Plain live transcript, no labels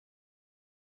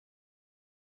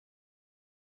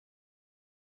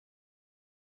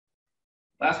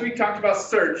Last week talked about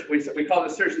search. We called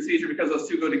it search and seizure because those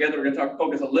two go together. We're going to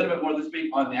focus a little bit more this week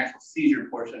on the actual seizure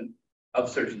portion of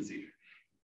search and seizure.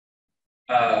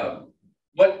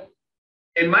 What,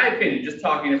 in my opinion, just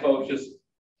talking to folks, just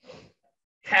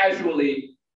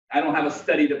casually, I don't have a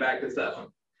study to back this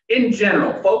up. In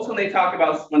general, folks, when they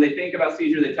think about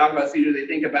seizure, they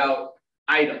think about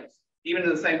items, even in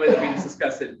the same way that we just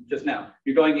discussed it just now.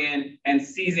 You're going in and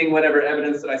seizing whatever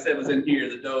evidence that I said was in here,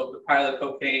 the dope, the pile of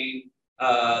cocaine,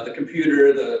 the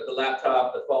computer, the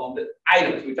laptop, the phone, the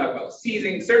items. We talk about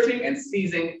searching and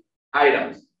seizing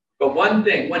items. But one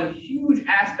huge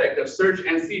aspect of search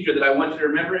and seizure that I want you to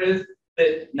remember is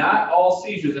that not all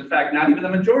seizures, in fact, not even the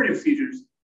majority of seizures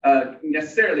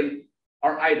necessarily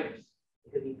are items.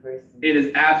 It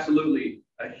is absolutely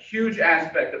a huge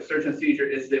aspect of search and seizure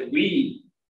is that we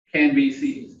can be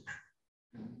seized.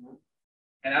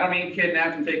 And I don't mean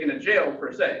kidnapped and taken to jail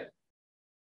per se,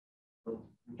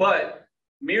 but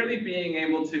merely being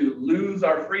able to lose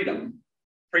our freedom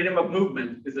of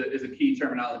movement is a key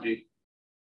terminology.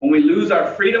 When we lose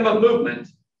our freedom of movement,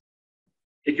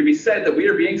 it can be said that we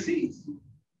are being seized.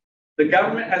 The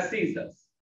government has seized us.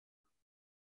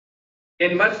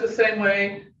 In much the same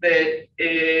way that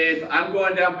if I'm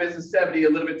going down business 70 a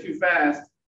little bit too fast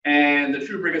and the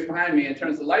trooper gets behind me and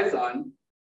turns the lights on,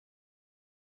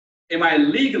 am I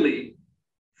legally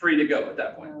free to go at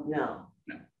that point? No.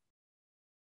 No.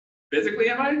 Physically,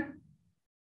 am I?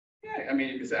 Yeah, I mean,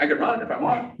 you can say I could run if I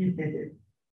want.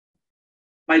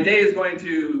 My day is going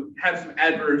to have some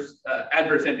adverse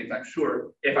endings, I'm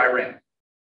sure, if I ran.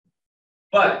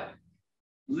 But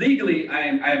legally,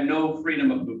 I have no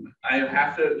freedom of movement.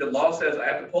 The law says I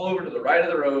have to pull over to the right of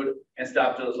the road and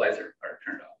stop till those lights are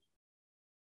turned off.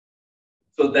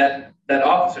 So that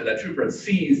officer, that trooper,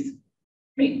 seized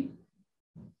me.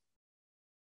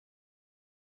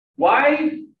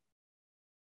 Why?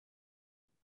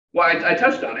 Well, I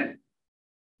touched on it.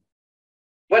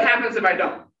 What happens if I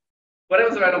don't? What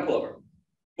happens if I don't pull over?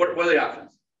 What are the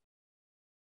options?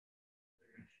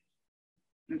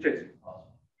 Chase.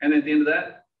 And then at the end of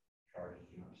that?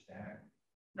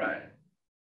 Right.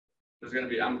 There's going to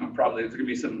be, there's going to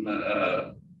be some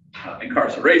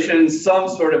incarceration, some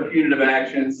sort of punitive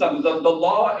action. The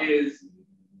law is,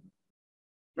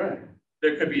 right.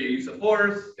 There could be a use of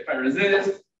force, if I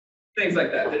resist, things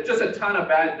like that. There's just a ton of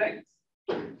bad things.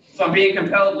 So I'm being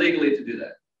compelled legally to do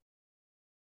that.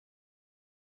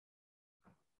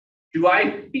 Do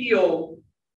I feel,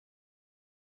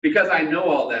 because I know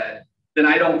all that, then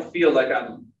I don't feel like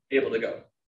I'm able to go?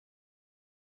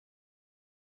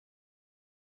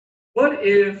 What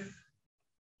if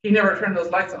he never turned those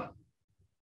lights on?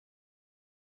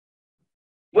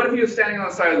 What if he was standing on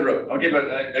the side of the road? I'll give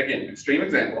again, extreme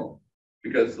example,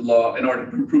 because the law, in order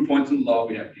to prove points in the law,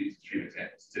 we have to use extreme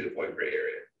examples to avoid gray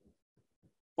area.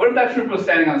 What if that trooper was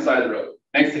standing on the side of the road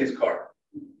next to his car,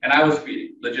 and I was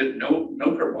speeding, legit, no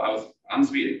curveball, I'm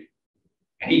speeding,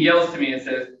 and he yells to me and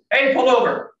says, "Hey, pull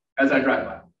over," as I drive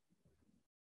by.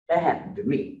 That happened to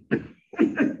me.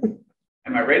 And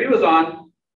my radio was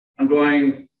on. I'm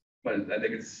going, I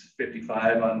think it's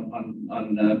 55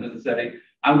 on business 70.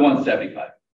 I'm going 75.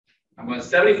 I'm going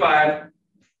 75.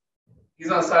 He's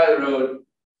on the side of the road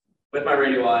with my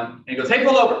radio on, and he goes, "Hey,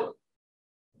 pull over."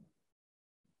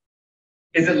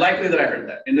 Is it likely that I heard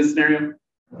that in this scenario?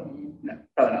 No,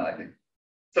 probably not likely.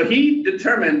 So he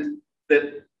determined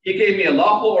that he gave me a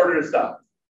lawful order to stop.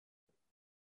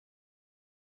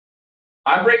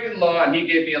 I'm breaking the law, and he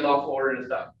gave me a lawful order to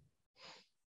stop.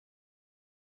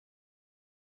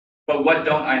 But what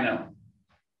don't I know?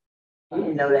 You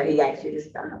didn't know that he asked you to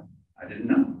stop. I didn't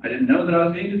know. I didn't know that I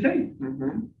was being detained.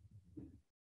 Mm-hmm.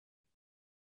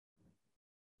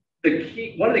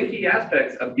 One of the key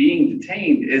aspects of being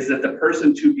detained is that the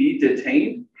person to be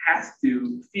detained has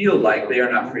to feel like they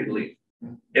are not free to leave.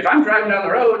 If I'm driving down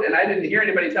the road and I didn't hear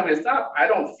anybody tell me to stop, I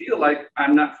don't feel like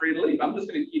I'm not free to leave. I'm just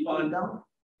going to keep on going.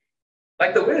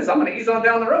 Like the Wiz, I'm going to ease on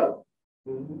down the road.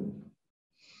 Mm-hmm.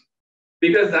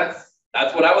 Because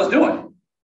that's what I was doing.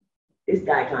 This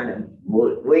guy kind of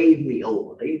waved me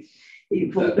over. He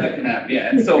pulled that can happen, yeah.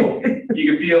 And so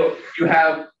you can feel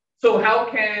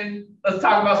let's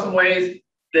talk about some ways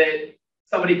that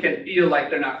somebody can feel like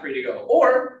they're not free to go.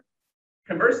 Or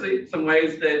conversely, some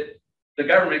ways that the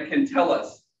government can tell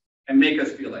us and make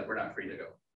us feel like we're not free to go.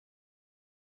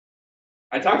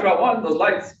 I talked about one, those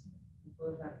lights.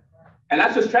 And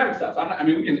that's just traffic stops.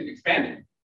 We can expand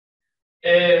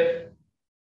it.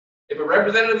 If a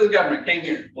representative of the government came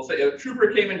here, we'll say a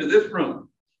trooper came into this room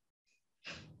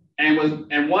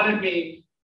and wanted me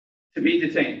to be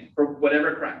detained for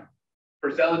whatever crime, for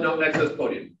selling dope next to this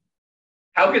podium,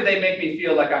 how could they make me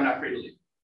feel like I'm not free to leave?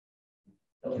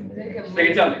 They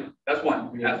can tell me. That's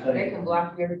one. They can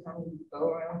block you every time you go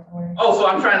around somewhere. Oh, so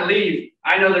I'm trying to leave.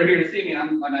 I know they're here to see me.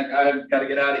 I'm like, I've got to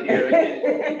get out of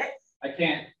here. I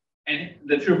can't. And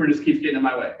the trooper just keeps getting in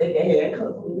my way.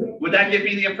 Would that give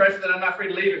me the impression that I'm not free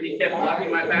to leave if he kept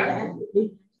blocking my path?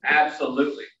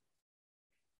 Absolutely.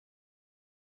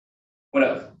 What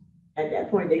else? At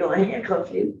that point, they're gonna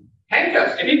handcuff you.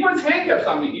 Handcuffs. If he puts handcuffs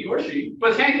on me, he or she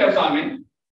puts handcuffs on me,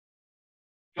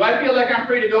 do I feel like I'm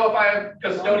free to go if I have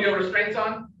custodial restraints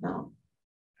on? No.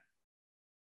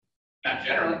 Not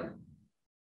generally.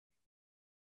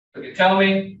 Okay, tell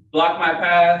me, block my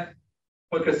path,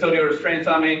 put custodial restraints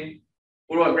on me.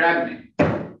 What about grabbing me?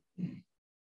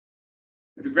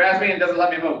 If it grabs me and doesn't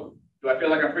let me move, do I feel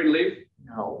like I'm free to leave?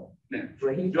 No. No.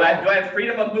 Do I have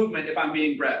freedom of movement if I'm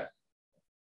being grabbed?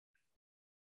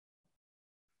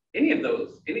 Any of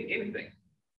those, anything.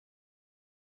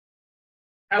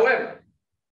 However,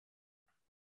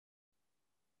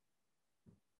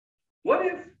 what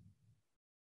if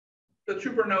the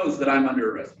trooper knows that I'm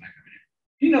under arrest when I come in here?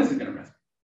 He knows he's going to arrest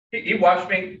me. He watched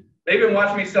me. They've been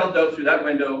watching me sell dope through that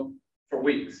window for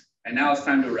weeks, and now it's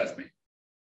time to arrest me.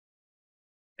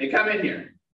 They come in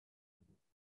here,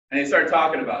 and they start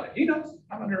talking about it. He knows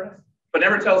I'm under arrest, but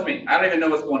never tells me. I don't even know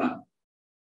what's going on.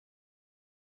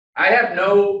 I have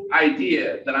no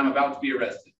idea that I'm about to be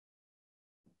arrested.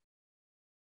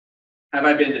 Have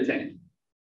I been detained?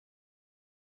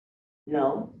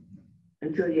 No.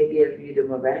 Until you give you the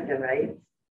Miranda rights.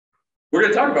 We're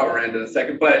going to talk about Miranda in a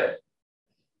second, but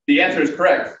the answer is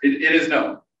correct. It is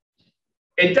no.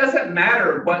 It doesn't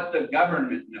matter what the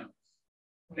government knows.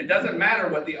 It doesn't matter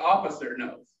what the officer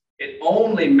knows. It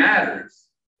only matters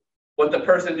what the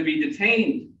person to be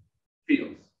detained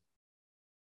feels.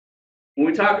 When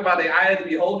we talk about the eye of the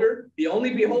beholder, the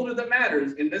only beholder that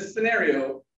matters in this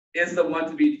scenario is the one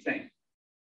to be detained.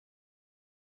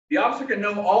 The officer can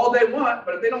know all they want,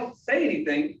 but if they don't say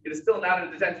anything, it is still not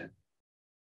a detention.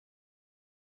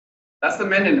 That's the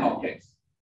Mendenhall case.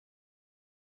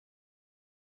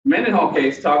 Mendenhall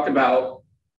case talked about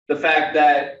the fact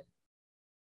that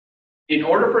in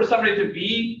order for somebody to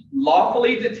be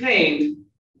lawfully detained,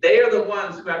 they are the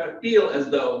ones who have to feel as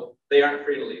though they aren't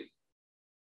free to leave.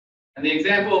 And the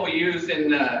example we used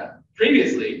in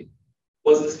previously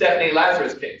was the Stephanie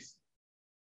Lazarus case.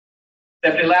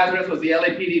 Stephanie Lazarus was the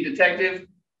LAPD detective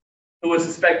who was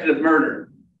suspected of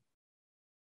murder.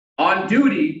 On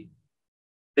duty,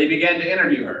 they began to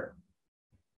interview her.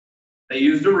 They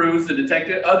used a ruse.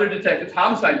 The other detectives,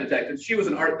 homicide detectives, she was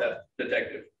an art theft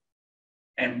detective.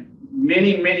 And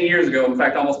many, many years ago, in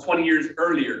fact, almost 20 years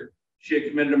earlier, she had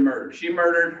committed a murder. She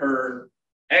murdered her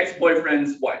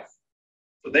ex-boyfriend's wife.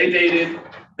 So they dated,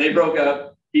 they broke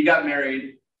up, he got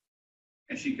married,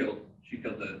 and she killed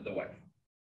the wife.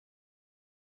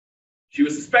 She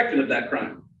was suspected of that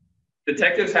crime.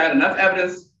 Detectives had enough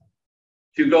evidence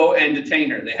to go and detain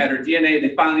her. They had her DNA,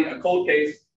 they finally, a cold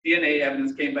case, DNA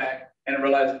evidence came back, and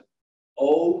realized,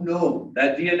 oh no,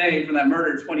 that DNA from that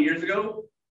murder 20 years ago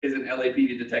is an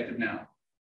LAPD detective now.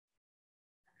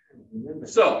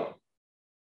 So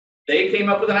they came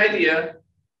up with an idea,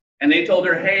 and they told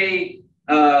her, hey,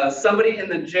 somebody in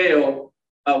the jail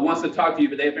wants to talk to you,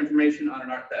 but they have information on an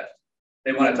art theft.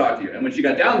 They want to talk to you. And when she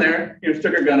got down there, she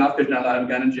took her gun off because you're not allowed to have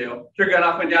a gun in jail. Took her gun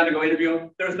off, went down to go interview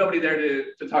him. There was nobody there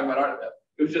to talk about art theft.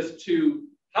 It was just two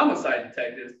homicide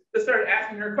detectives that started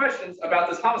asking her questions about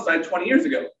this homicide 20 years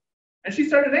ago. And she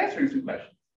started answering some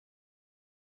questions.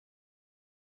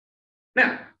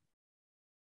 Now,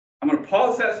 I'm going to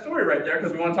pause that story right there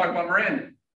because we want to talk about Miranda.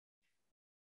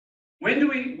 When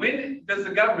does the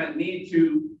government need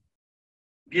to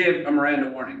give a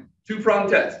Miranda warning? Two-pronged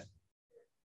test.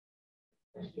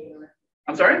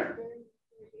 I'm sorry?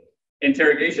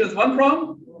 Interrogation is one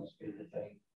prong.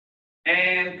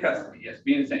 And custody, yes,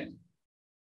 being detained.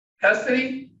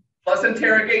 Custody plus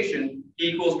interrogation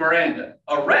equals Miranda.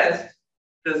 Arrest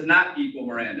does not equal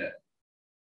Miranda.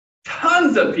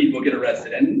 Tons of people get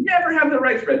arrested and never have their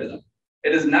rights read to them.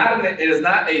 It is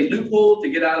not a loophole to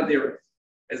get out of the arrest.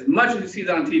 As much as you see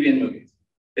that on TV and movies.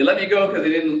 They let me go because they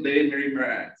didn't read my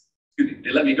rights. Excuse me,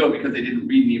 they let me go because they didn't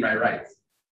read me my rights.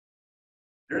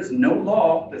 There's no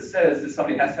law that says that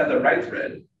somebody has to have their rights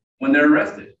read when they're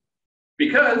arrested.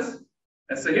 Because,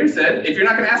 as Sahir said, if you're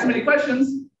not going to ask them any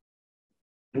questions,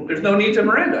 there's no need to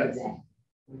Miranda.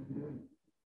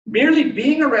 Merely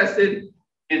being arrested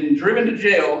and driven to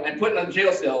jail and put in a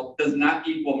jail cell does not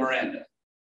equal Miranda.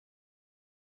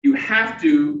 You have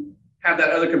to have that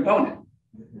other component.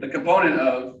 The component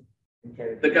of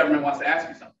the government wants to ask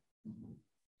you something.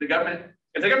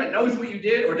 If the government knows what you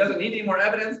did or doesn't need any more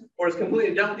evidence or is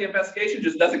completely done with the investigation,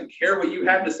 just doesn't care what you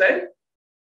have to say,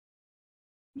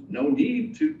 No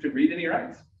need to read any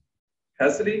rights.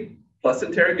 Custody plus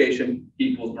interrogation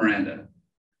equals Miranda.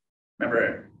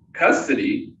 Remember,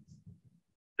 custody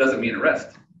doesn't mean arrest.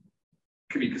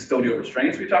 It could be custodial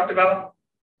restraints we talked about.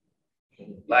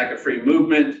 Lack of free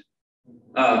movement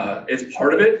is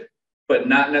part of it, but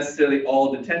not necessarily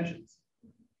all detentions.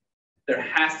 There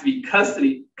has to be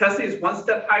custody. Custody is one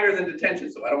step higher than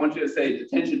detention. So I don't want you to say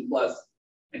detention plus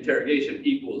interrogation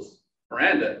equals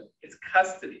Miranda. It's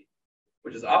custody,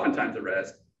 which is oftentimes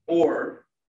arrest, or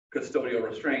custodial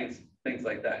restraints, things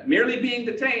like that. Merely being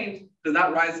detained does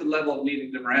not rise to the level of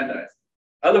needing to Mirandize.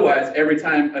 Otherwise, every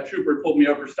time a trooper pulled me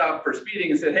over, stopped for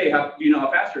speeding and said, hey, how do you know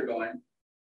how fast you're going?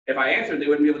 If I answered, they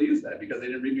wouldn't be able to use that because they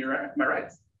didn't read me my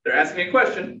rights. They're asking me a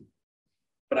question,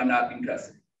 but I'm not in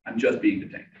custody. I'm just being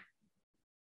detained.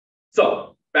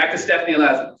 So back to Stephanie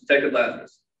Lazarus, Detective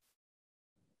Lazarus.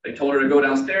 They told her to go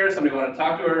downstairs. Somebody wanted to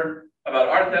talk to her about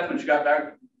art theft. When she got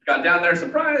down there,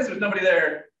 surprise, there's nobody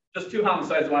there. Just 2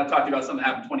 homicides want to talk to you about something that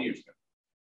happened 20 years ago.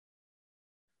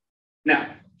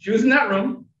 Now, she was in that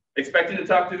room expecting to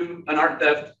talk to an art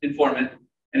theft informant,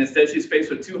 and instead she's faced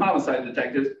with 2 homicide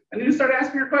detectives, and they just started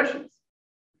asking her questions.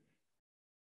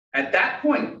 At that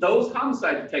point, those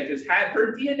homicide detectives had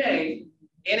her DNA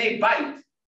in a bite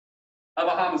of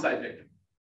a homicide victim.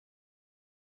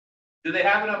 Do they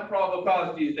have enough probable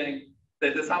cause, do you think,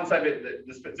 that this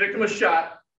this victim was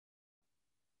shot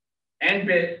and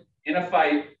bit in a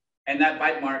fight, and that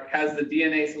bite mark has the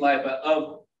DNA saliva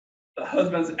of the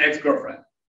husband's ex-girlfriend?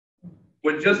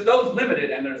 With just those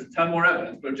limited, and there's a ton more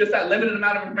evidence, but just that limited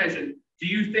amount of information, do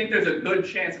you think there's a good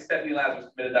chance that Stephanie Lazarus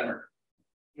committed that murder?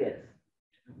 Yes.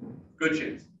 Good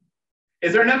chance.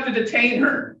 Is there enough to detain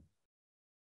her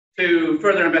to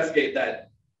further investigate that?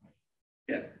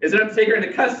 Yeah. Is it enough to take her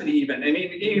into custody even, and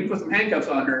even put some handcuffs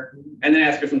on her and then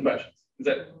ask her some questions? Is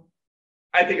that?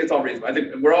 I think it's all reasonable. I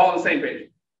think we're all on the same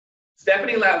page.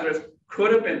 Stephanie Lazarus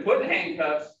could have been put in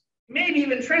handcuffs, maybe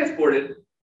even transported,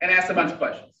 and asked a bunch of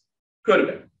questions. Could have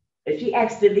been. If she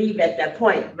asked to leave at that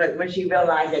point, but when she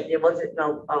realized that there wasn't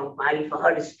no body for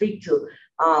her to speak to,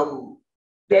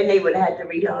 then they would have had to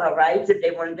read her rights if they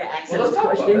wanted to ask her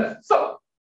questions. So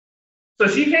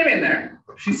she came in there,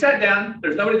 she sat down,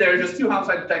 there's nobody there, just 2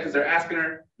 homicide detectives. They're asking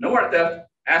her, no art theft,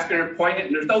 asking her, pointing,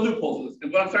 and there's no loopholes in this.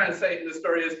 And what I'm trying to say in this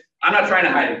story is, I'm not trying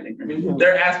to hide anything.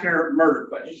 They're asking her murder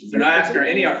questions. They're not asking her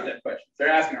any art theft questions. They're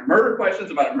asking her murder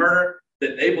questions about a murder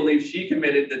that they believe she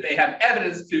committed, that they have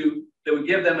evidence to, that would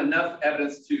give them enough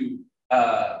evidence to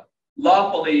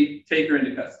lawfully take her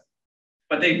into custody.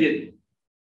 But they didn't.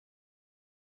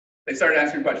 They started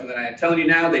asking questions, and I'm telling you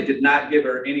now, they did not give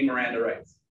her any Miranda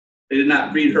rights. They did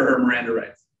not read her Miranda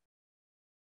rights.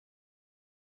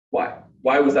 Why?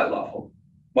 Why was that lawful?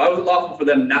 Why was it lawful for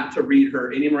them not to read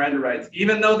her any Miranda rights,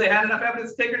 even though they had enough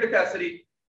evidence to take her to custody,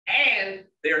 and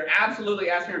they are absolutely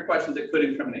asking her questions that could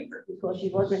incriminate her? Because she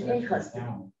wasn't in custody.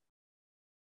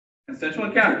 Consensual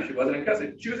encounter. She wasn't in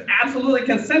custody. She was absolutely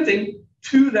consenting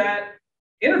to that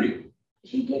interview.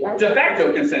 She did. De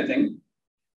facto consenting.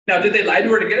 Now, did they lie to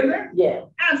her to get in there? Yeah.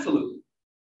 Absolutely.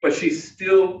 But she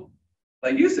still,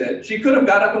 like you said, she could have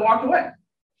got up and walked away.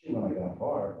 She might have gone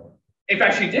far. In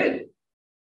fact, she did.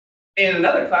 In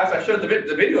another class, I showed the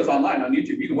videos online on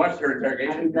YouTube. You can watch her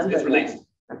interrogation. It's released.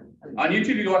 On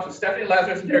YouTube, you can watch the Stephanie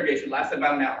Lazarus interrogation. Lasted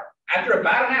about an hour. After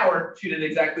about an hour, she did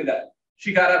exactly that.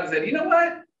 She got up and said, you know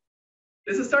what?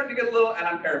 This is starting to get a little, and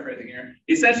I'm paraphrasing here.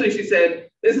 Essentially, she said,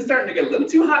 this is starting to get a little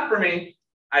too hot for me.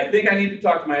 I think I need to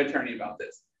talk to my attorney about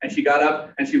this. And she got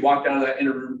up and she walked out of that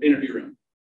interview room.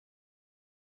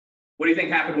 What do you think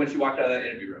happened when she walked out of that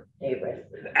interview room? They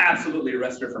arrested her. Absolutely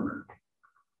arrested her for murder.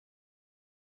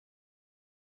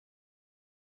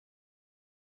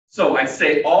 So I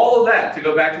say all of that to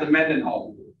go back to the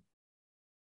Mendenhall.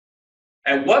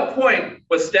 At what point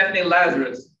was Stephanie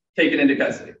Lazarus taken into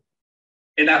custody?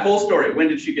 In that whole story, when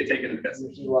did she get taken into custody?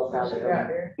 When she walked out of the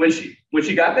room. When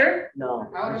she got there? No.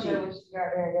 I don't know when she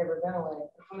got there and never gun away.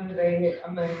 As soon as they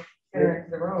sent her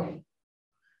into the room.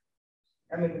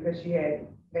 I mean, because they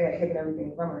had taken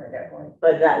everything from her at that point.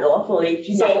 But not lawfully.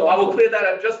 So I will clear that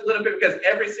up just a little bit, because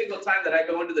every single time that I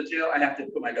go into the jail, I have to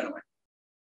put my gun away.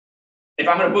 If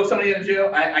I'm going to book somebody in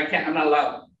jail, I can't, I'm not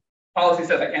allowed. Policy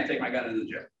says I can't take my gun into the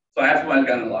jail. So I have to put my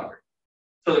gun in the locker.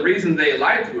 So the reason they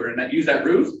lied to her and used that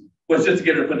ruse was just to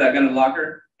get her to put that gun in the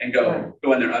locker and go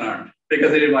in there unarmed,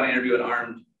 because they didn't want to interview an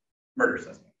armed murder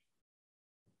suspect.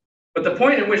 But the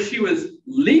point in which she was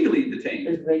legally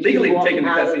detained, legally taken to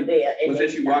custody, was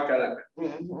that she walked out of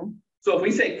it. So if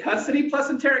we say custody plus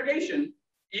interrogation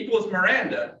equals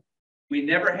Miranda, we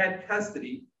never had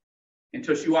custody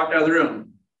until she walked out of the room.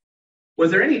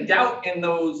 Was there any doubt in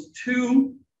those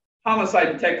 2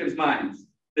 homicide detectives' minds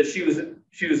that she was going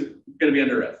to be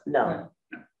under arrest. No.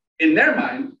 In their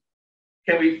mind,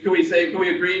 can we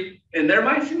agree? In their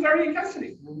mind, she was already in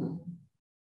custody. Mhm.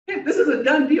 Yeah, this is a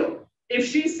done deal. If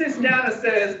she sits down and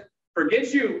says,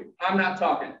 "Forget you, I'm not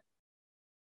talking,"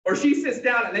 or she sits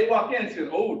down and they walk in and says,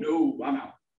 "Oh no, I'm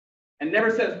out," and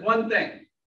never says one thing,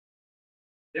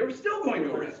 they were still going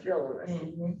to arrest her.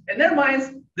 Mhm. In their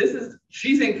minds,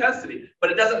 she's in custody,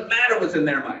 but it doesn't matter what's in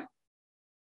their mind.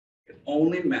 It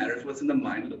only matters what's in the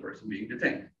mind of the person being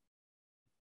detained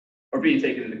or being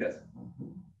taken into custody.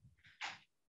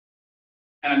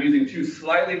 And I'm using two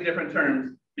slightly different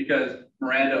terms because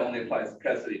Miranda only applies to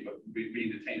custody, but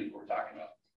being detained is what we're talking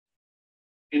about.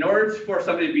 In order for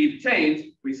somebody to be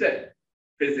detained, we said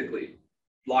physically,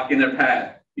 blocking their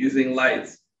path, using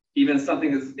lights, even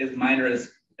something as minor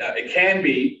as it can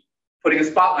be putting a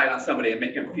spotlight on somebody and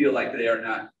making them feel like they are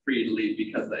not free to leave,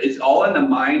 because it's all in the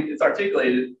mind, it's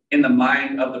articulated in the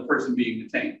mind of the person being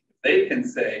detained. They can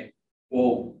say,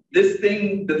 well, this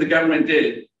thing that the government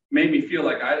did made me feel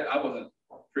like I wasn't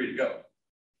free to go.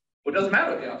 Well, it doesn't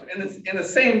matter what the officer, in the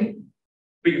same,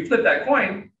 we can flip that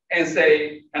coin and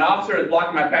say, an officer is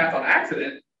blocking my path on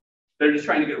accident. They're just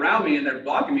trying to get around me and they're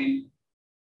blocking me.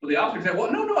 Well, the officer said,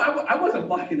 well, no, I wasn't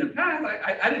blocking their path.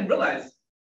 I didn't realize.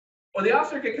 Well, the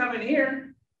officer could come in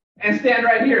here and stand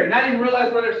right here and not even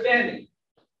realize where they're standing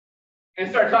and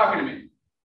start talking to me.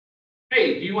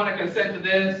 Hey, do you want to consent to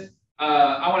this?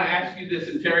 I want to ask you this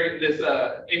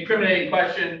incriminating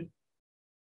question, ...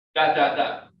 Not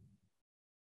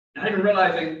even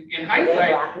realizing in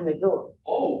hindsight, Blocking the door.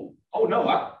 oh no,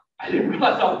 I didn't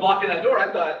realize I was blocking that door.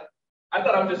 I thought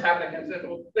I was just having a consent.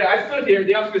 Well, I stood here,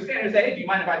 the officer was standing and said, hey, do you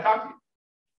mind if I talk to you?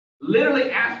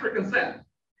 Literally ask for consent.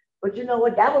 But you know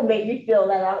what? That would make me feel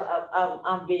that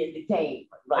I'm being detained.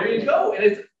 There you go. And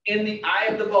it's in the eye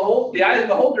of the beholder. The eye of the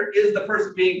beholder is the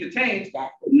person being detained,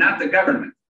 not the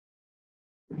government.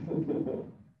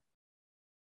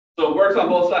 So it works on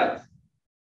both sides.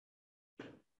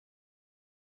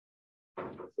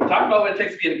 We'll talk about what it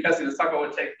takes to be in custody. Let's talk about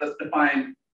what it takes. Let's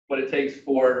define what it takes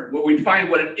we define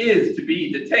what it is to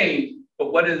be detained,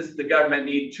 but what does the government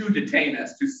need to detain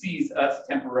us, to seize us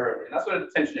temporarily? And that's what a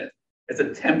detention is. It's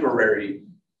a temporary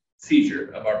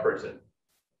seizure of our person.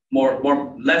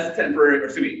 Less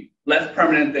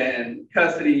permanent than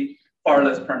custody, far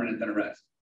less permanent than arrest.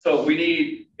 So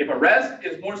if arrest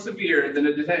is more severe than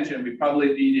a detention, we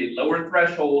probably need a lower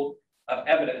threshold of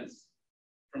evidence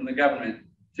from the government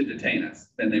to detain us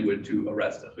than they would to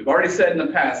arrest us. We've already said in the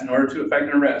past, in order to effect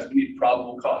an arrest, we need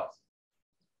probable cause.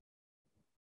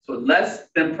 So less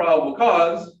than probable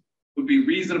cause would be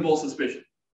reasonable suspicion.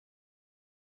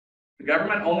 The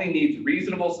government only needs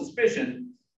reasonable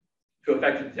suspicion to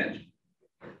effect a detention.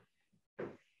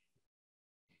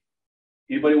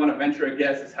 Anybody want to venture a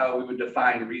guess as how we would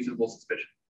define reasonable suspicion?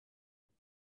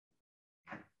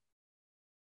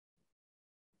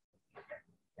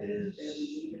 It is,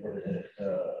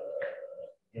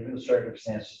 given the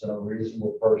circumstances, that a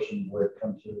reasonable person would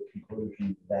come to the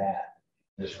conclusion that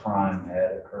this crime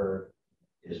had occurred,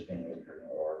 is being occurred,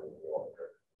 or will occur.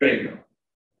 There you go.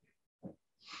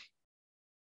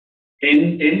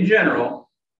 In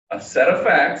general, a set of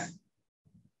facts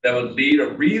that would lead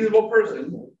a reasonable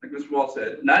person, like Mr. Wall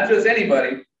said, not just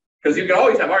anybody, because you can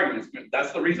always have arguments.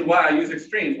 That's the reason why I use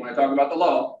extremes when I talk about the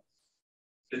law,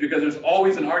 is because there's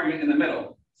always an argument in the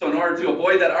middle. So in order to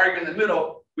avoid that argument in the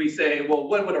middle, we say, well,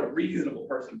 what would a reasonable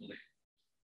person believe?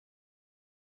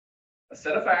 A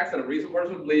set of facts that a reasonable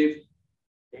person would believe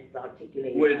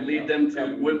would lead them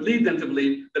to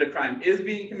believe that a crime is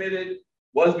being committed,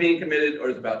 was being committed,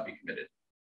 or is about to be committed.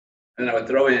 And then I would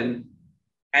throw in,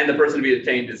 and the person to be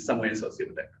detained is some way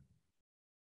associated with that.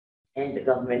 And the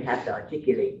government has to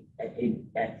articulate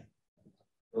that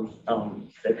those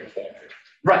circumstances.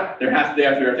 Right, they have to be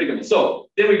articulable. So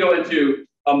then we go into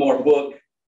a more book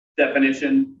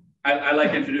definition. I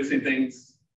like introducing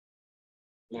things,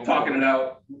 talking it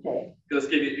out. Okay. Just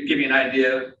give you an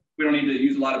idea. We don't need to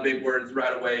use a lot of big words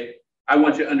right away. I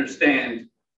want you to understand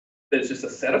that it's just a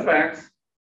set of facts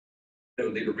that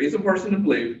would lead a reasonable person to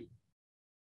believe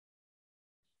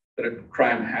that a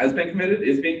crime has been committed,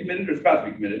 is being committed, or is about to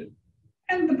be committed,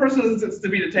 and the person that's to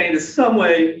be detained is some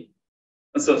way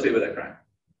associated with that crime.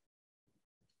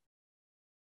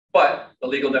 But the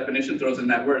legal definition throws in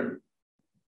that word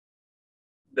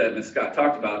that Ms. Scott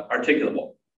talked about,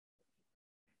 articulable.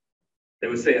 They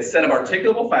would say a set of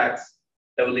articulable facts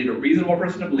that would lead a reasonable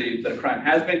person to believe that a crime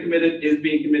has been committed, is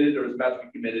being committed, or is about to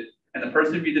be committed, and the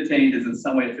person to be detained is in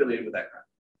some way affiliated with that crime.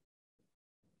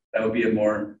 That would be a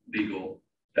more legal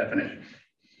definition.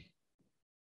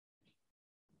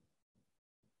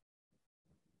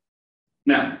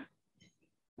 Now,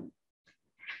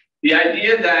 The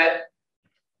idea that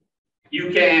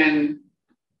you can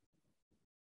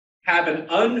have an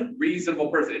unreasonable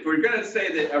person. If we're going to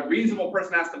say that a reasonable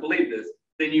person has to believe this,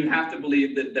 then you have to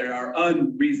believe that there are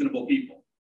unreasonable people.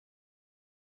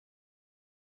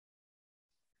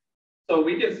 So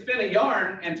we can spin a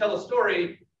yarn and tell a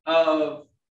story of,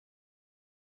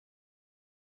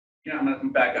 I'm going to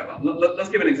back up. Let's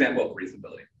give an example of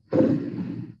reasonability.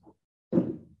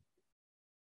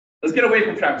 Let's get away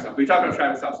from traffic stops. We talk about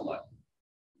traffic stops a lot.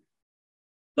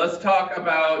 Let's talk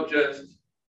about just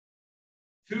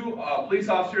two police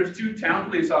officers, two town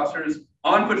police officers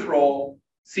on patrol,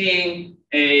 seeing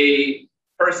a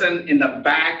person in the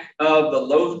back of the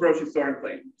Lowe's grocery store in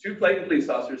Clayton. Two Clayton police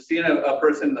officers seeing a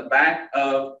person in the back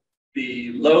of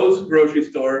the Lowe's grocery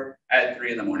store at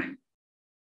 3 in the morning.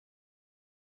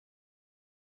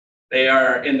 They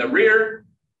are in the rear,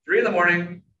 3 in the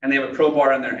morning, and they have a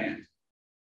crowbar in their hand,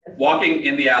 walking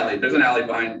in the alley. There's an alley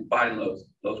behind Lowe's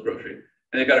grocery.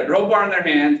 And they've got a crowbar in their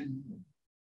hand,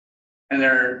 and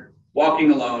they're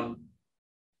walking alone.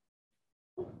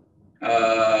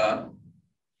 Well,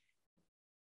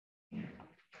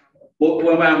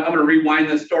 I'm going to rewind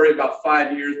this story about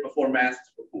 5 years before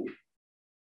masks were cool.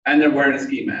 And they're wearing a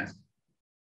ski mask.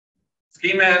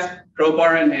 Ski mask,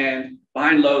 crowbar in hand,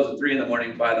 behind Lowe's at 3 in the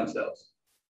morning by themselves.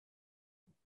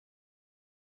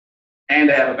 And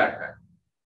they have a backpack.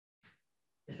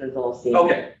 This was all seen.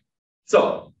 Okay,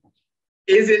 so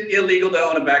is it illegal to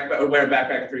own a backpack or wear a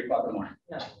backpack at 3 o'clock in the morning?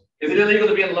 No. Is it illegal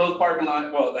to be in the Lowe's parking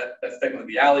lot? Well, that's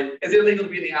technically the alley. Is it illegal to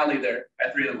be in the alley there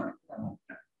at 3 in the morning? No.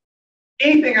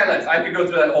 Anything I list, I could go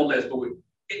through that whole list, but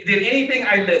did anything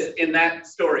I list in that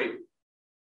story,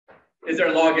 is there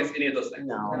a law against any of those things?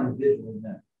 No. Individually,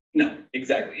 no. No,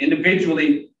 exactly.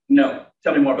 Individually, no.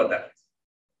 Tell me more about that,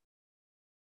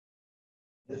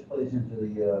 please. This plays into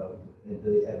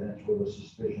the evidence with a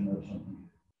suspicion of something.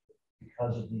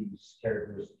 Because of these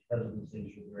characteristics, because of the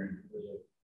things you're wearing, because of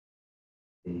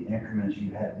the increments you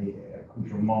had, the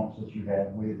accoutrements that you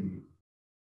had with you.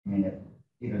 I mean,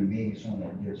 even me, someone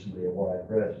that gives somebody a white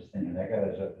dress is thinking that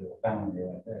guy's up to a felony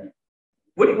right there.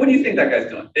 What do you think that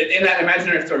guy's doing? In that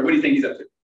imaginary story, what do you think he's up to?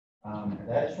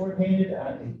 That story painted,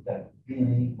 that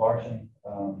B&E, larceny.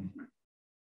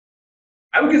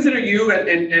 I would consider you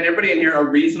and everybody in here a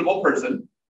reasonable person.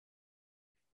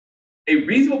 A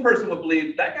reasonable person would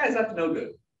believe that guy's up to no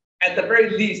good. At the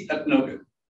very least, up to no good.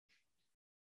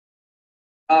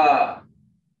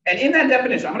 And in that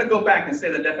definition, I'm going to go back and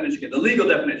say the definition again, the legal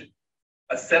definition.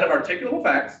 A set of articulable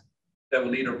facts that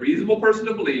will lead a reasonable person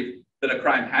to believe that a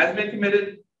crime has been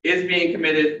committed, is being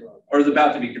committed, or is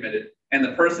about to be committed, and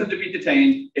the person to be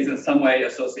detained is in some way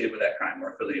associated with that crime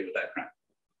or affiliated with that crime.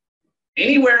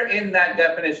 Anywhere in that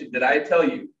definition did I tell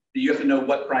you that you have to know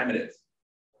what crime it is?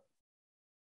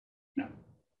 No. It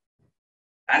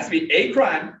has to be a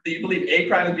crime that you believe a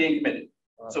crime is being committed.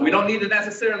 So we don't need to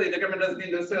necessarily, the government doesn't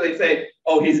need to necessarily say,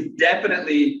 oh, he's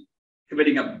definitely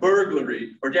committing a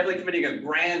burglary or definitely committing a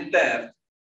grand theft.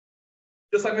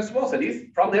 Just like Mr. Wall said, he's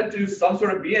probably up to some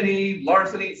sort of B&E,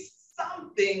 larceny,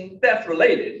 something theft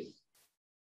related.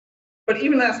 But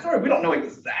even in that story, we don't know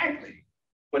exactly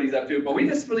what he's up to, but we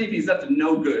just believe he's up to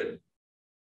no good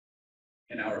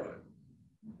in our book.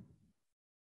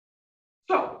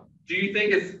 So, do you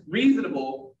think it's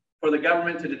reasonable for the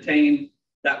government to detain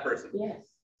that person? Yes.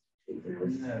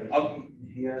 No,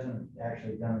 he hasn't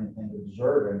actually done anything to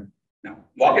deserve him. No.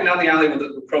 Walking down the alley with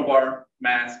a crowbar,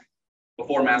 mask,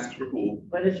 before masks were cool.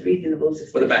 What is reasonable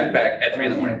suspicion? With a backpack at 3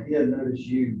 in the morning. If he had noticed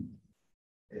you,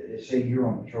 say you're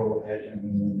on patrol,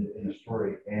 in a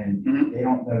story, and they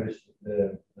don't notice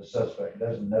the suspect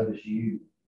doesn't notice you,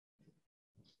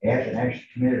 he hasn't actually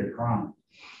committed a crime.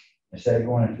 Instead of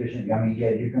going and fishing, I mean, yeah,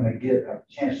 you're going to get,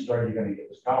 chances are you're going to get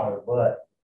this collar, but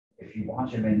if you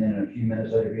watch him and then a few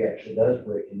minutes later he actually does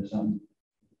break into something,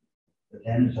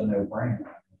 then it's a no-brainer.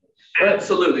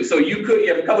 Absolutely. So you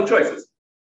have a couple choices.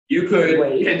 You could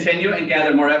continue and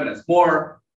gather more evidence,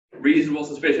 more reasonable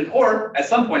suspicion, or at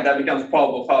some point that becomes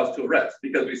probable cause to arrest,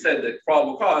 because we said that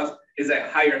probable cause is a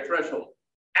higher threshold.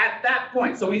 At that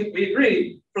point, so we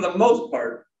agree for the most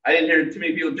part, I didn't hear too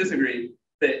many people disagree,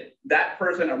 that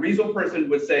person, a reasonable person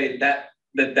would say that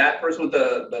person with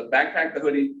the backpack, the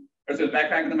hoodie, or the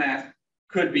backpack and the mask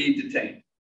could be detained.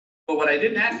 But what I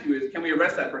didn't ask you is, can we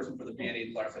arrest that person for the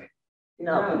B&E larceny?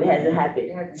 No, it hasn't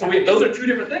happened. So those are two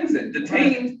different things then.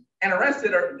 Detained and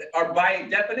arrested are by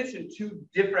definition two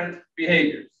different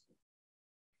behaviors.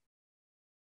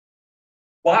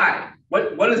 Why?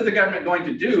 What is the government going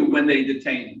to do when they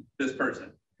detain this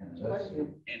person?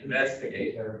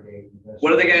 Investigate.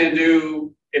 What are they going to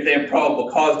do if they have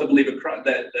probable cause to believe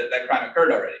that crime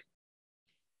occurred already?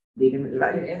 Leave him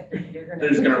right. They're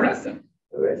just gonna arrest him.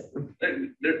 Arrest him.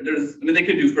 They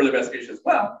could do further investigation as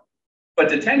well, but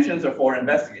detentions are for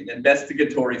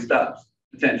investigatory stops,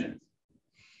 detentions.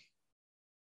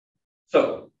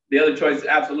 So the other choice,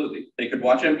 absolutely, they could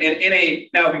watch him.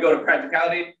 Now if we go to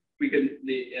practicality, we could,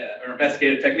 or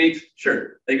investigative techniques,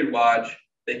 sure, they could watch,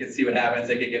 they could see what happens,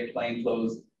 they could get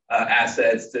plainclothes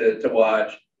assets to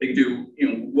watch. They could do,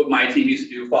 what my team used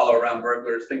to do, follow around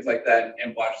burglars, things like that,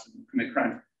 and watch them commit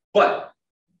crimes. But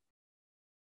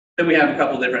then we have a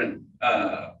couple different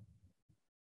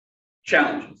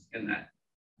challenges in that.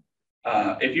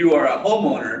 If you are a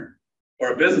homeowner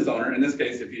or a business owner, in this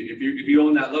case, if you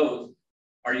own that Lowe's,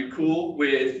 are you cool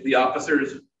with the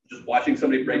officers just watching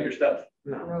somebody break your stuff?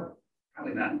 No.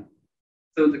 Probably not.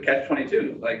 So it's a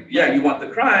catch-22. Like, yeah, you want the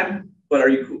crime, but are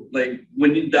you cool? Like,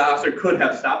 when the officer could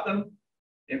have stopped them,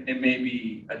 it may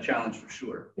be a challenge for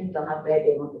sure. Depends on how bad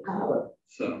they want the collar.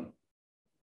 So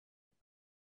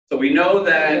we know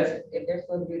that If they're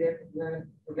supposed to be there for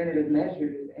preventative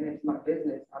measures and it's my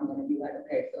business, I'm gonna be like,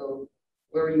 okay, so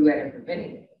where were you at in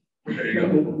preventing it? there you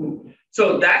go.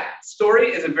 So that story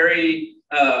is a very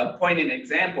poignant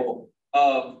example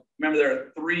of, remember, there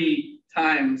are 3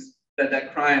 times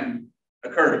that crime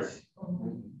occurs.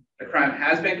 The crime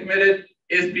has been committed,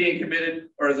 is being committed,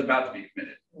 or is about to be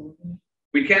committed.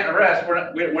 We can't arrest,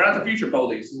 we're not the future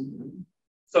police.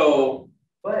 So,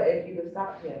 But if you could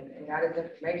stop him and got his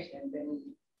information, then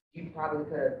you probably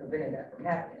could have prevented that from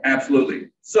happening.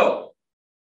 absolutely. So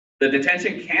the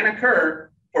detention can occur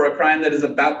for a crime that is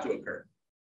about to occur,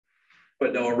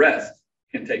 but no arrest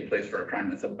can take place for a crime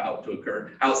that's about to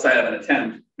occur outside of an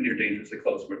attempt when you're dangerously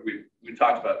close. We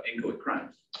talked about inchoate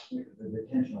crimes. The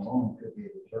detention alone could be a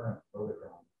deterrent for the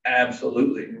crime.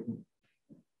 Absolutely.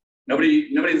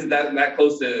 Nobody's that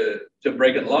close to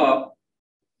breaking law.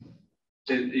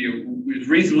 Is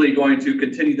reasonably going to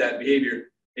continue that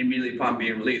behavior immediately upon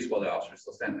being released while the officer is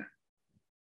still standing there.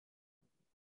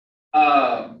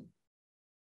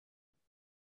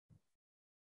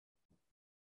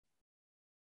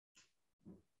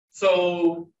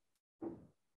 So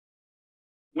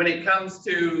when it comes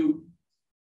to,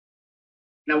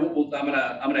 now I'm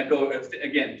gonna go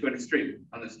again to an extreme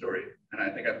on this story, and I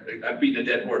think I've beaten a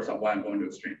dead horse on why I'm going to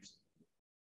extremes.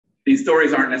 These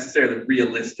stories aren't necessarily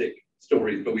realistic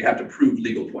stories, but we have to prove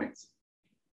legal points.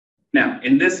 Now,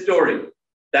 in this story,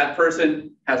 that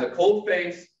person has a cold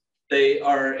face. They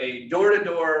are a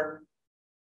door-to-door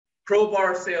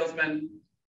crowbar salesman,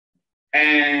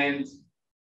 and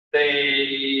their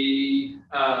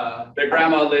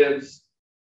grandma lives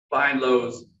behind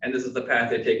Lowe's, and this is the path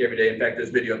they take every day. In fact, there's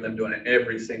video of them doing it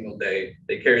every single day.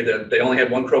 They only had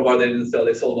one crowbar they didn't sell.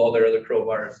 They sold all their other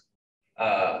crowbars.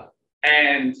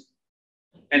 And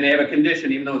they have a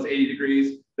condition, even though it's 80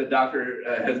 degrees, the doctor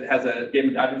gave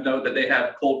a doctor's note that they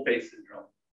have cold face syndrome,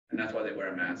 and that's why they wear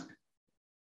a mask.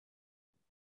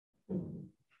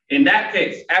 In that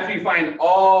case, after you find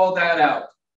all that out,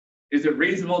 is it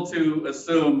reasonable to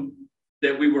assume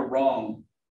that we were wrong,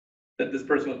 that this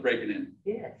person was breaking in?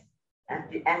 Yes.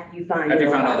 After you find all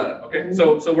that out. out. Okay.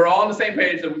 So we're all on the same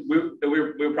page that we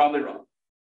were probably wrong.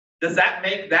 Does that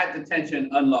make that detention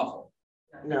unlawful?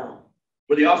 No.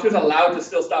 Were the officers allowed to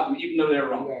still stop them even though they were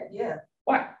wrong? Yeah,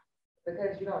 Why?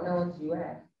 because you don't know until you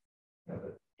ask.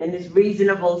 And it's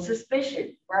reasonable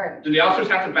suspicion. Right. Do the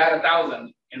officers have to bat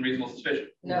 1,000 in reasonable suspicion?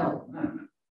 No.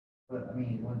 But I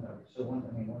mean, once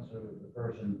the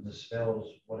person dispels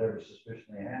whatever suspicion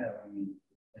they have, I mean,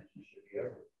 detention should be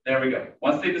over. There we go.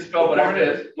 Once they dispel whatever it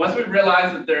is, once we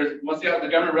realize that once the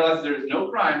government realizes there is no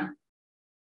crime,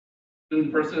 then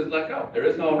the person is let go. There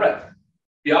is no arrest.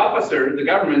 The officer, the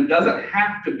government, doesn't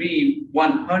have to be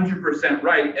 100%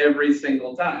 right every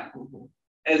single time.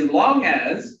 As long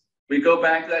as we go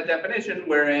back to that definition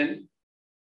wherein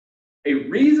a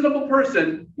reasonable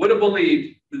person would have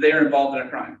believed that they are involved in a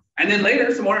crime. And then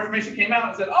later, some more information came out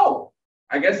and said, oh,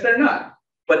 I guess they're not.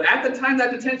 But at the time that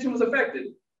detention was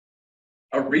effected,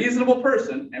 a reasonable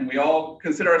person, and we all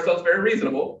consider ourselves very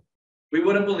reasonable, we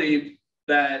would have believed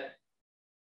that,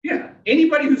 yeah,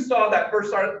 anybody who saw that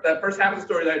first half of the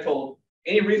story that I told,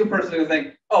 any reasonable person is going to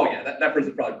think, oh yeah, that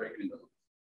person's probably breaking into them.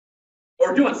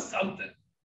 Or doing something.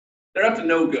 They're up to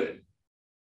no good.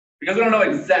 Because we don't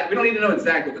need to know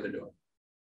exactly what they're doing.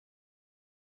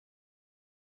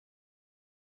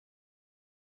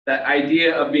 That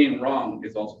idea of being wrong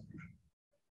is also crucial.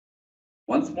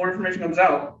 Once more information comes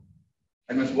out,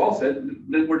 like Mr. Wall said,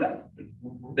 then we're done.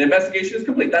 The investigation is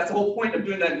complete. That's the whole point of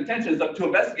doing that detention, is to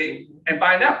investigate and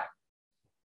find out.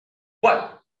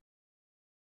 But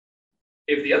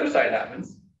if the other side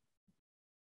happens,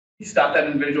 He stopped that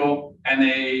individual, and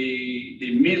they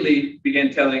immediately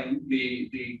began telling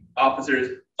the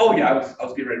officers, "Oh yeah, I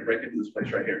was getting ready to break into this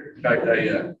place right here. In fact, I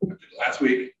did it last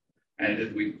week, and I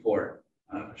did the week before.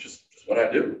 It's just what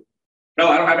I do. No,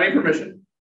 I don't have any permission.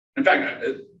 In fact,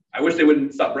 I wish they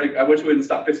wouldn't stop breaking. I wish they wouldn't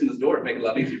stop fixing this door and make it a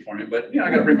lot easier for me. But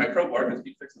I got to bring my crowbar because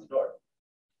keep fixing the door."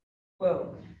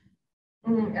 Well.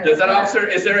 Does that officer?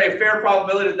 Is there a fair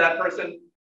probability that person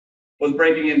was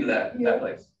breaking into that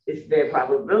place? It's their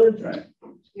probability. Right.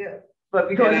 Yeah. But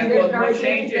because I'll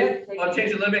change it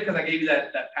a little bit because I gave you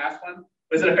that past one.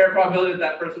 Was it a fair probability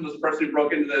that person was the person who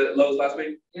broke into the Lowe's last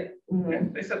week? Yeah. Yeah,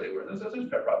 they said they were. There's a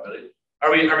fair probability.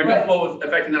 Are we comfortable with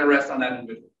effecting that arrest on that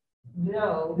individual?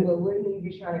 No, but wouldn't you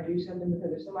be trying to do something?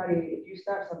 Because if you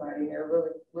stop somebody and they're really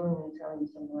willingly telling you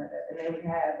something like that, and they would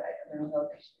have like a mental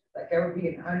health issue, like there would be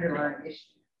an underlying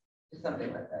issue to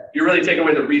something like that. You're really taking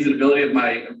away the reasonability of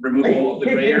my removal of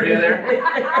the gray area there.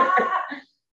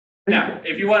 Now,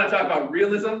 if you want to talk about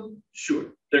realism, sure,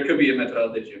 there could be a mental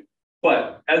health issue.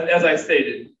 But as I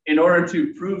stated, in order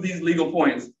to prove these legal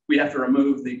points, we have to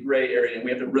remove the gray area, and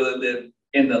we have to really live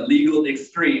in the legal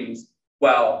extremes,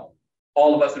 while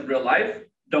all of us in real life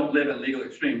don't live in legal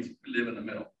extremes, we live in the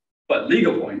middle. But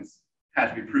legal points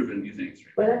have to be proven using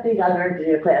extremes. But I think I learned in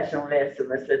your classroom last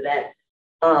semester that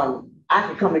I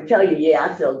can come and tell you, yeah,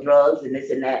 I sell drugs and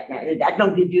this and that. And that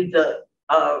don't give you the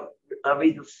a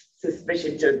reasonable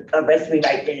suspicion to arrest me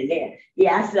right then and there.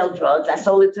 Yeah, I sell drugs. I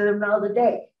sold it to them the other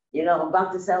day. I'm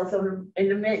about to sell some in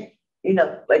a minute.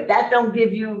 But that don't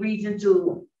give you a reason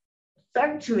to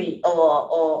search me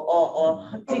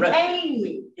or detain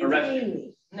me.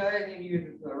 No, it doesn't give you a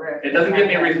reason to arrest. It doesn't give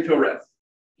me a reason to arrest.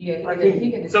 Yeah,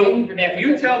 he can so if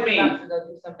you tell me, to go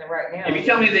do something right now. If you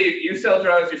tell me that you sell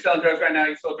drugs, you're selling drugs right now,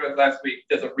 you sold drugs last week,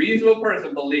 does a reasonable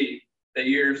person believe that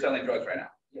you're selling drugs right now?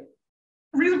 Yeah.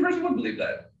 A reasonable person would believe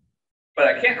that. But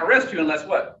I can't arrest you unless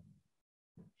what?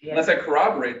 Yeah. Unless I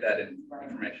corroborate that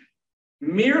information.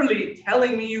 Merely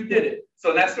telling me you did it. So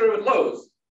in that story with Lowe's,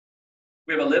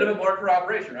 we have a little bit more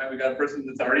corroboration, right? We got a person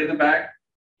that's already in the back.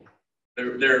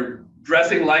 They're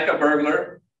dressing like a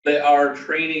burglar. They are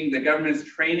training, the government's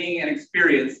training and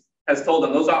experience has told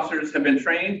them those officers have been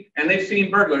trained and they've seen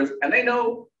burglars and they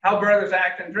know how burglars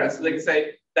act and dress. So they can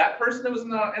say, that person that was in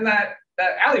that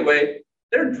alleyway,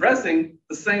 they're dressing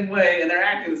the same way and they're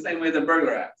acting the same way the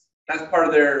burglar acts. That's part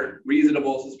of their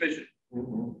reasonable suspicion.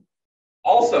 Mm-hmm.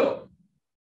 Also,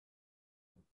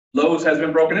 Lowe's has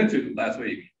been broken into last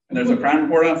week and there's a crime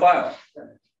report on file.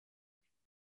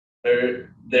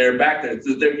 They're back there. So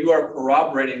you are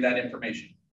corroborating that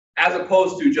information. As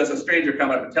opposed to just a stranger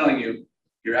coming up and telling you,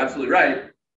 you're absolutely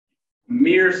right.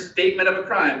 Mere statement of a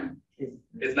crime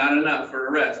is not enough for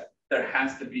arrest. There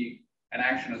has to be an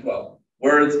action as well.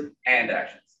 Words and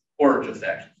actions, or just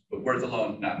actions, but words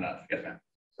alone, not enough. Yes, ma'am.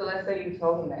 So let's say you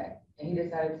told him that and he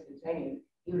decided to detain you.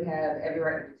 He would have every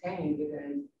right to detain you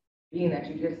because being that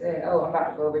you just said, oh, I'm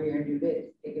about to go over here and do this,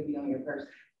 it could be on your person.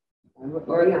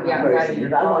 Or it could be outside of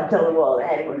your I want to tell them all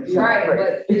that. Right,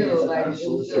 but still, like, it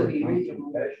will still be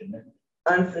reasonable.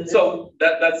 So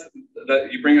that's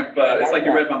you bring up, it's like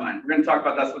you read my mind. We're going to talk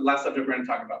about, that's the last subject we're going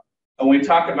to talk about. And when we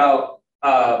talk about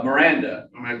Miranda,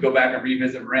 I'm going to go back and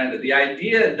revisit Miranda. The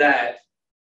idea that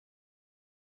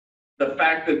the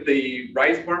fact that the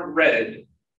rights weren't read,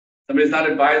 somebody's not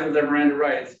advised of their Miranda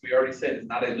rights, we already said it's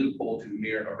not a loophole to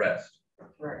mere arrest.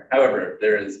 Right. However, if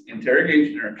there is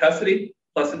interrogation or custody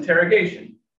plus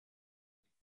interrogation,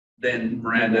 then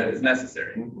Miranda is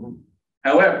necessary. Mm-hmm.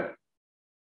 However,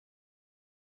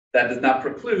 that does not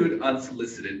preclude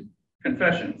unsolicited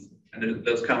confessions. And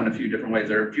those come in a few different ways.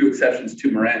 There are a few exceptions to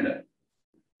Miranda.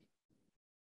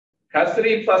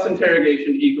 Custody plus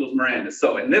interrogation equals Miranda.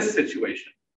 So in this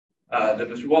situation that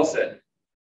Mr. Wall said,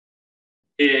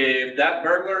 if that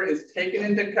burglar is taken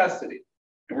into custody,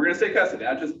 and we're going to say custody,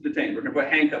 not just detained, we're going to put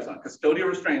handcuffs on, custodial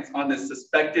restraints on this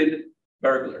suspected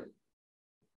burglar.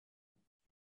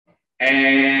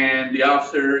 And the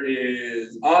officer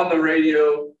is on the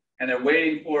radio and they're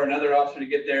waiting for another officer to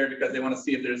get there because they want to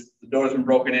see if the door's been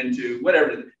broken into,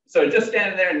 whatever it is. So just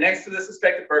standing there next to the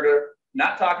suspected burglar,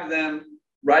 not talking to them,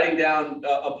 writing down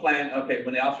a plan. Okay,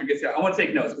 when the officer gets there, I want to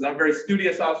take notes because I'm a very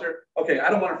studious officer. Okay, I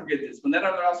don't want to forget this. When that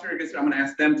other officer gets there, I'm going to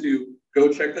ask them to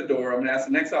go check the door. I'm going to ask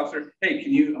the next officer, hey,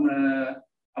 can you, I'm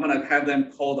going to have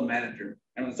them call the manager.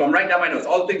 And so I'm writing down my notes,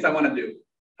 all the things I want to do.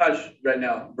 Hush right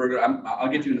now, burglar, I'll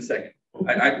get you in a second.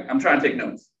 I'm trying to take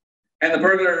notes. And the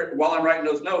burglar, while I'm writing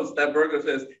those notes, that burglar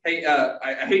says, hey,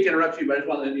 I hate to interrupt you, but I just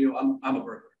want to let you know I'm a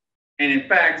burglar. And in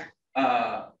fact,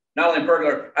 not only a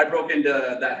burglar, I broke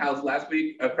into that house last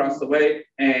week across the way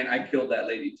and I killed that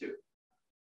lady too.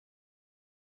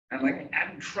 I'm like,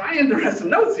 I'm trying to write some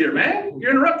notes here, man.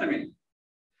 You're interrupting me.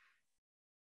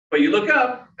 But you look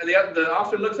up, and the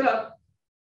officer looks up,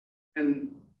 and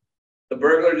the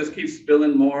burglar just keeps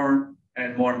spilling more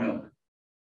and more milk.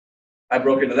 I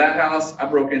broke into that house. I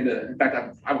broke into, in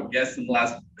fact, I would guess in the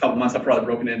last couple months, I've probably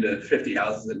broken into 50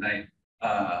 houses at night.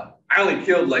 I only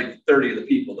killed like 30 of the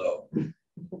people, though.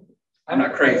 I'm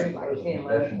not crazy. It was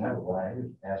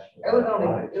only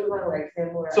like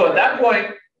 10 more. So at that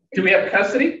point, do we have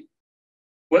custody?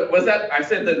 What was that? I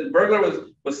said the burglar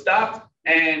was stopped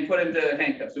and put into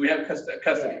handcuffs. Do we have custody?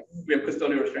 We have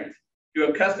custodial restraints. Do you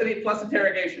have custody plus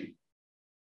interrogation?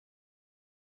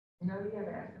 No, you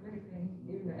haven't asked him anything.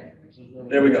 You didn't ask him.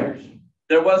 There we go.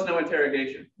 There was no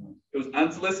interrogation. It was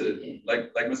unsolicited,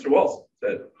 like Mr. Walsh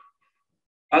said.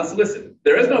 Unsolicited.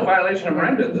 There is no violation of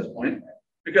Miranda at this point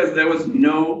because there was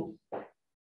no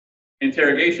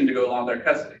interrogation to go along with their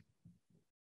custody.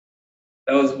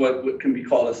 That was what can be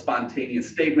called a spontaneous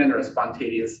statement or a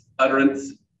spontaneous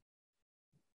utterance,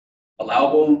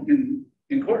 allowable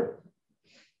in court.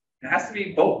 It has to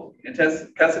be both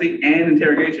custody and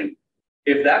interrogation.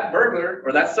 If that burglar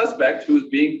or that suspect who was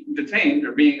being detained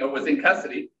or was in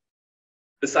custody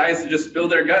decides to just spill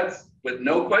their guts with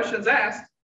no questions asked,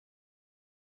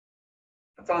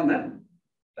 that's on them.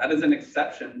 That is an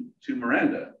exception to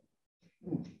Miranda.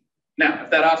 Now,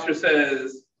 if that officer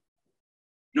says,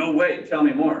 no way, tell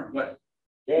me more. What?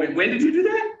 When did you do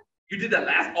that? You did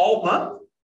that all month?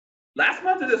 Last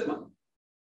month or this month?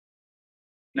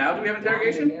 Now do we have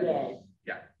interrogation? Yes.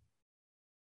 Yeah.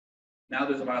 Now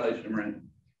there's a violation of Miranda.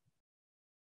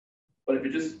 But if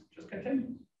you just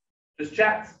continue, just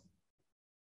chats,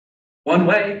 one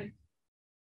way,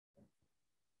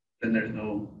 then there's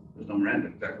no Miranda.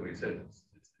 Exactly what you said.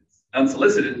 It's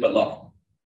unsolicited but lawful.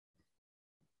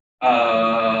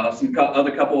 Some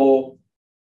other couple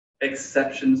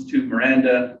exceptions to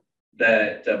Miranda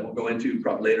that we'll go into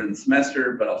probably later in the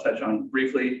semester, but I'll touch on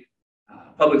briefly.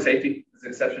 Public safety is an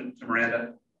exception to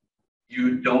Miranda.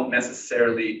 You don't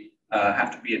necessarily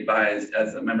have to be advised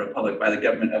as a member of the public by the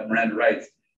government of Miranda rights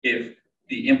if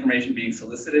the information being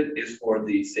solicited is for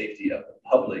the safety of the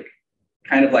public,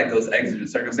 kind of like those exigent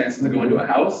circumstances that go into a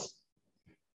house.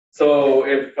 So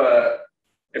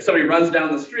if somebody runs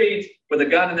down the street with a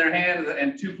gun in their hand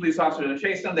and two police officers are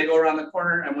chasing them, they go around the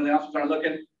corner, and when the officers aren't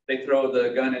looking, they throw the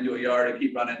gun into a yard and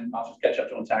keep running. Officers catch up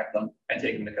to them, attack them, and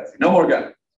take them into custody. No more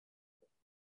gun.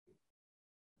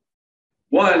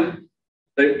 One,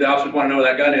 the officers want to know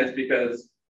where that gun is because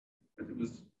it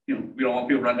was, we don't want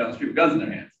people running down the street with guns in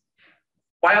their hands.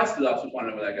 Why else do the officers want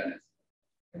to know where that gun is?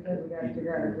 Because we got to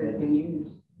figure out if it's been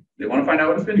used. They want to find out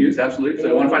what it's been used, absolutely. So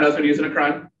they want to find out it's been used in a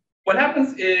crime. What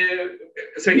happens if,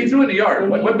 so he threw it in the yard.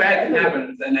 What bad can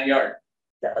happen in that yard?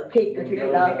 The kid could pick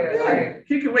it up.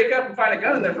 He could wake up and find a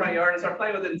gun in their front yard and start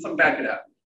playing with it and something bad could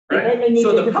happen. And then Right? they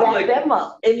So needed the to public, back them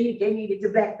up. They needed to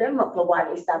back them up for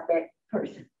why they stopped that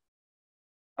person.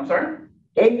 I'm sorry?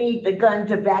 They need the gun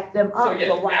to back them So up. yes,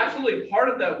 for why. absolutely part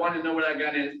of that wanting to know where that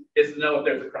gun is to know if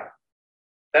there's a crime.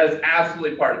 That is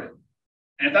absolutely part of it.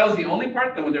 And if that was the only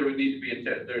part, then there would need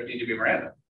to be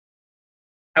Miranda.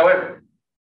 However,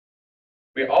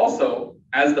 we also,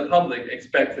 as the public,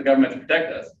 expect the government to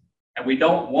protect us, and we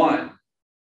don't want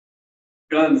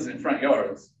guns in front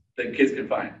yards that kids can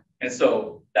find. And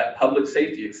so that public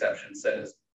safety exception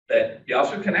says that the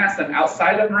officer can ask them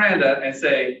outside of Miranda and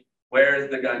say, where is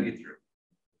the gun you threw?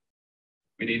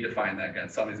 We need to find that gun.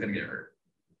 Somebody's going to get hurt.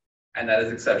 And that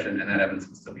is exception, and that evidence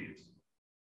can still be used.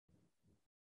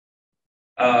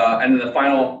 And then the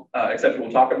final exception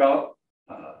we'll talk about,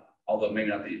 although maybe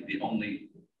not the only,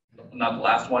 not the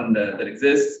last one that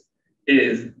exists,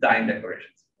 is dying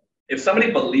declarations. If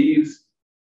somebody believes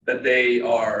that they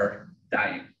are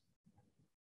dying,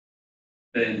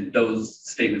 then those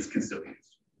statements can still be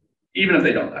used, even if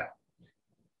they don't die.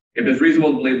 If it's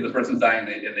reasonable to believe that the person's dying,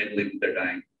 they believe that they're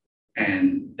dying,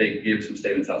 and they give some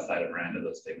statements outside of Miranda,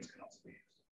 those statements can also be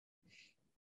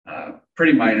used.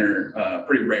 Pretty minor,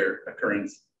 pretty rare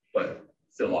occurrence, but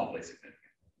still lawfully significant.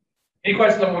 Any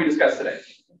questions on what we discussed today?